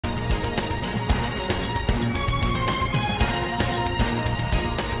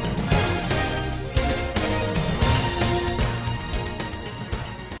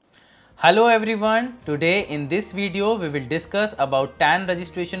Hello everyone, today in this video we will discuss about TAN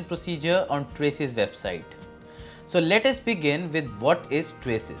registration procedure on Traces website. So let us begin with what is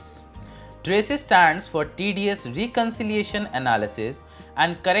Traces. Traces stands for TDS Reconciliation Analysis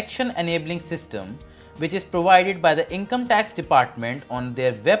and Correction Enabling System, which is provided by the Income Tax Department on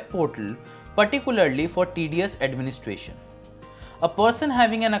their web portal, particularly for TDS administration. A person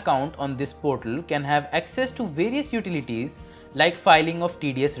having an account on this portal can have access to various utilities like filing of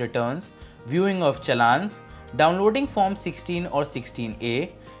TDS returns, viewing of challans, downloading Form 16 or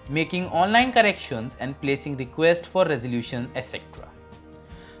 16A, making online corrections and placing requests for resolution, etc.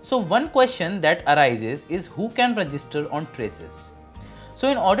 So one question that arises is who can register on Traces. So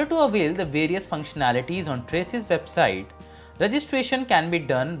in order to avail the various functionalities on Traces website, registration can be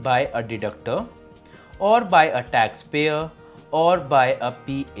done by a deductor or by a taxpayer or by a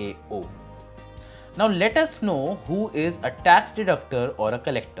PAO. Now let us know who is a tax deductor or a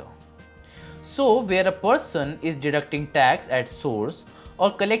collector. So where a person is deducting tax at source or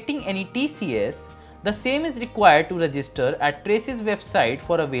collecting any TCS, the same is required to register at Traces website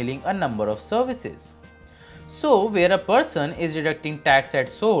for availing a number of services. So where a person is deducting tax at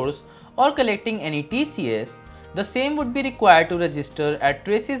source or collecting any TCS, the same would be required to register at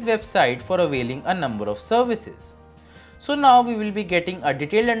Traces website for availing a number of services. So now we will be getting a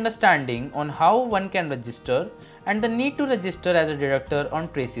detailed understanding on how one can register and the need to register as a deductor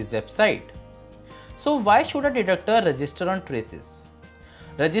on Traces website. So why should a deductor register on Traces?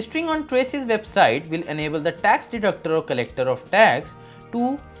 Registering on Traces website will enable the tax deductor or collector of tax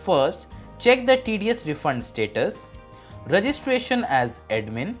to first check the TDS refund status, registration as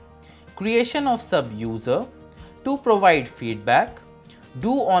admin, creation of sub-user, to provide feedback,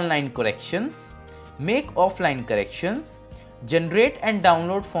 do online corrections, make offline corrections, generate and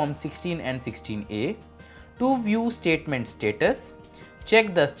download Form 16 and 16A, to view statement status,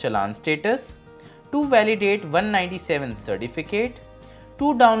 check the challan status, to validate 197 certificate,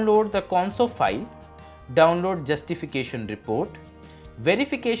 to download the conso file, download justification report,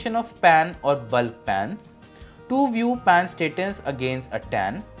 verification of PAN or bulk PANs, to view PAN status against a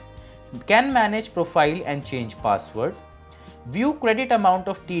TAN, can manage profile and change password, view credit amount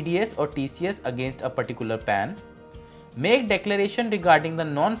of TDS or TCS against a particular PAN, make declaration regarding the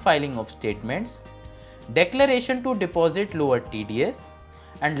non-filing of statements, declaration to deposit lower TDS,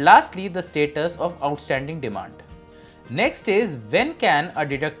 and lastly the status of outstanding demand. Next is when can a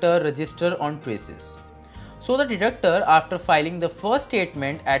deductor register on Traces. So the deductor after filing the first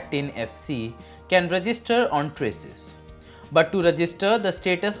statement at TIN FC can register on Traces. But to register, the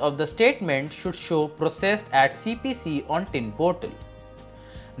status of the statement should show processed at CPC on TIN portal.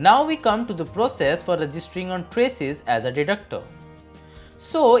 Now we come to the process for registering on Traces as a deductor.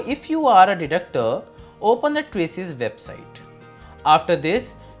 So if you are a deductor, open the Traces website. After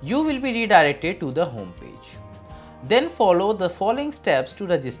this, you will be redirected to the home page. Then follow the following steps to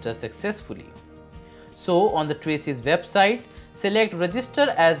register successfully. So on the Traces website, select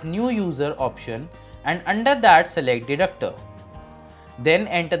Register as New User option and under that select Deductor. Then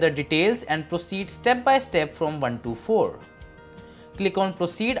enter the details and proceed step by step from 1 to 4. Click on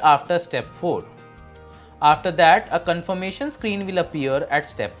Proceed after step 4. After that, a confirmation screen will appear at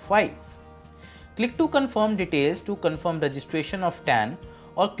step 5. Click to confirm details to confirm registration of TAN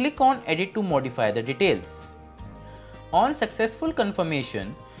or click on Edit to modify the details. On successful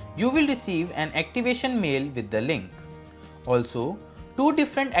confirmation, you will receive an activation mail with the link. Also, 2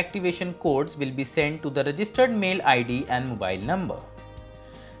 different activation codes will be sent to the registered mail ID and mobile number.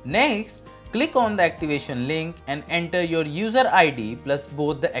 Next, click on the activation link and enter your user ID plus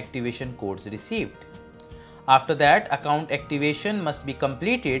both the activation codes received. After that, account activation must be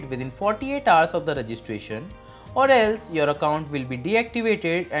completed within 48 hours of the registration, or else your account will be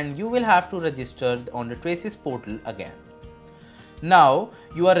deactivated and you will have to register on the Traces portal again. Now,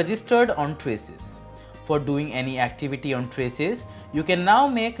 you are registered on Traces. For doing any activity on Traces, you can now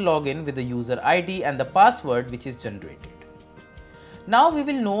make login with the user ID and the password which is generated. Now we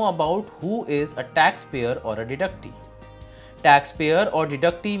will know about who is a taxpayer or a deductee. Taxpayer or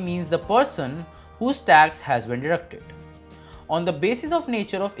deductee means the person whose tax has been deducted. On the basis of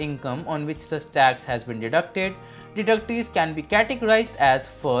nature of income on which such tax has been deducted, deductees can be categorized as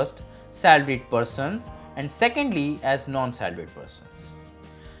first, salaried persons and secondly as non-salaried persons.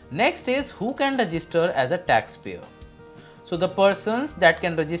 Next is who can register as a taxpayer. So the persons that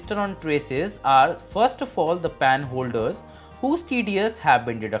can register on Traces are first of all the PAN holders whose TDS have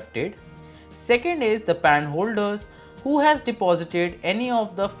been deducted. Second is the PAN holders who has deposited any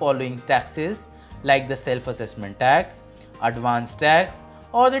of the following taxes like the self-assessment tax, advance tax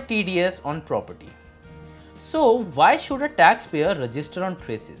or the TDS on property. So why should a taxpayer register on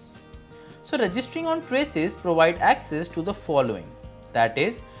Traces? So registering on Traces provide access to the following, that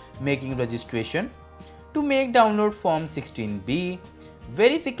is making registration, to make download form 16B,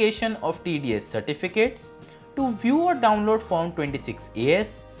 verification of TDS certificates, to view or download form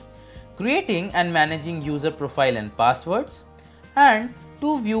 26AS, creating and managing user profile and passwords, and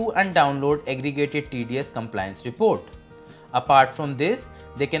to view and download aggregated TDS compliance report. Apart from this,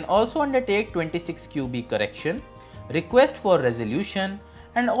 they can also undertake 26QB correction, request for resolution,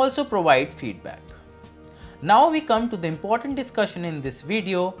 and also provide feedback. Now we come to the important discussion in this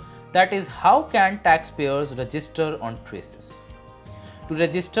video, that is how can taxpayers register on Traces. To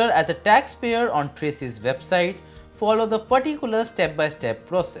register as a taxpayer on Traces website, follow the particular step-by-step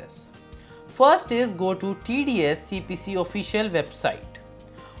process. First is go to TDS CPC official website.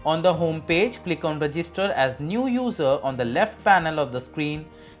 On the home page, click on register as new user on the left panel of the screen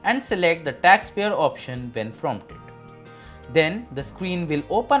and select the taxpayer option when prompted. Then the screen will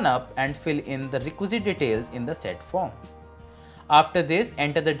open up and fill in the requisite details in the set form. After this,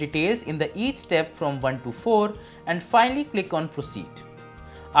 enter the details in the each step from 1 to 4 and finally click on proceed.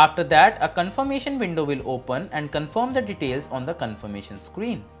 After that, a confirmation window will open and confirm the details on the confirmation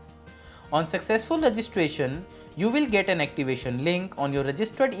screen. On successful registration, you will get an activation link on your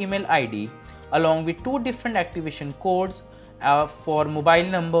registered email ID along with 2 different activation codes for mobile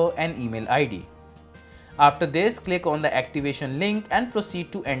number and email ID. After this, click on the activation link and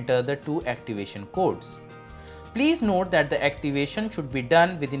proceed to enter the 2 activation codes. Please note that the activation should be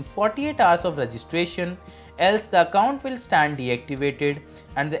done within 48 hours of registration, else the account will stand deactivated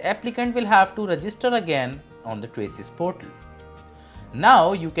and the applicant will have to register again on the Traces portal.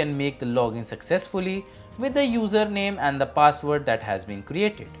 Now you can make the login successfully with the username and the password that has been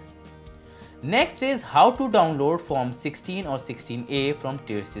created. Next is how to download form 16 or 16A from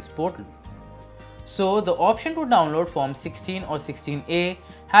Traces portal. So the option to download form 16 or 16A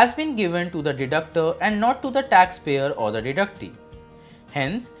has been given to the deductor and not to the taxpayer or the deductee.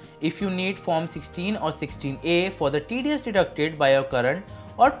 Hence, if you need form 16 or 16A for the TDS deducted by your current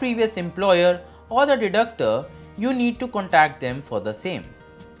or previous employer or the deductor, you need to contact them for the same.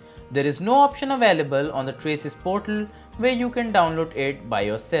 There is no option available on the Traces portal where you can download it by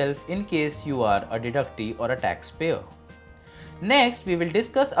yourself in case you are a deductee or a taxpayer. Next, we will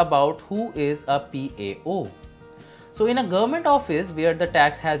discuss about who is a PAO. So in a government office where the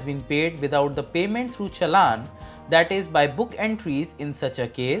tax has been paid without the payment through challan, that is by book entries, in such a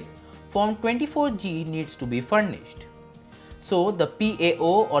case, form 24G needs to be furnished. So the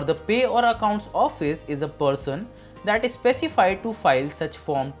PAO or the Pay or Accounts Office is a person that is specified to file such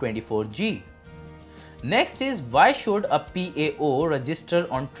form 24G. Next is why should a PAO register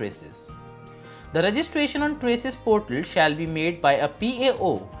on Traces? The registration on Traces portal shall be made by a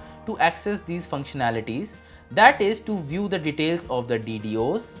PAO to access these functionalities, that is to view the details of the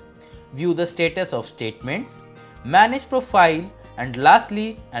DDOs, view the status of statements, manage profile, and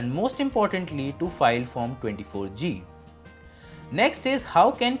lastly and most importantly to file form 24G. Next is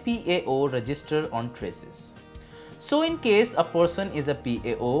how can PAO register on Traces. So in case a person is a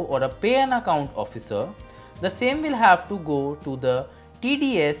PAO or a Pay and Account Officer, the same will have to go to the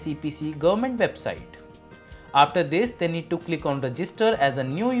TDS CPC government website. After this, they need to click on register as a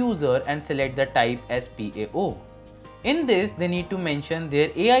new user and select the type as PAO. In this, they need to mention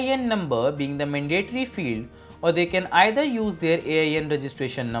their AIN number being the mandatory field, or they can either use their AIN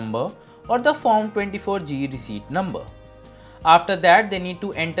registration number or the form 24G receipt number. After that, they need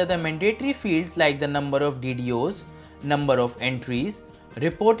to enter the mandatory fields like the number of DDOs, number of entries,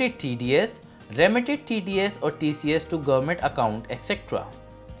 reported TDS, remitted TDS or TCS to government account, etc.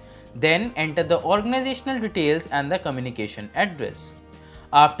 Then enter the organizational details and the communication address.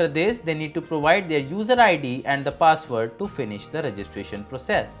 After this, they need to provide their user ID and the password to finish the registration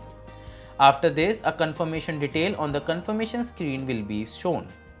process. After this, a confirmation detail on the confirmation screen will be shown.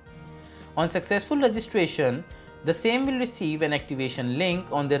 On successful registration, the same will receive an activation link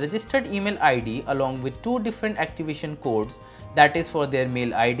on their registered email ID along with 2 different activation codes, that is for their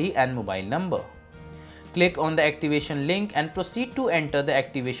mail ID and mobile number. Click on the activation link and proceed to enter the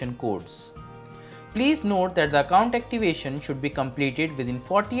activation codes. Please note that the account activation should be completed within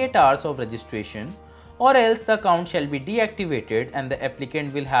 48 hours of registration, or else the account shall be deactivated and the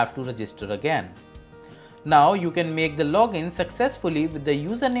applicant will have to register again. Now you can make the login successfully with the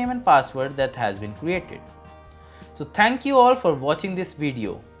username and password that has been created. So thank you all for watching this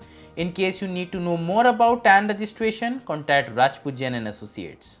video. In case you need to know more about TAN registration, contact Rajput, Jain and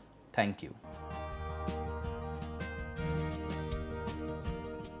Associates. Thank you.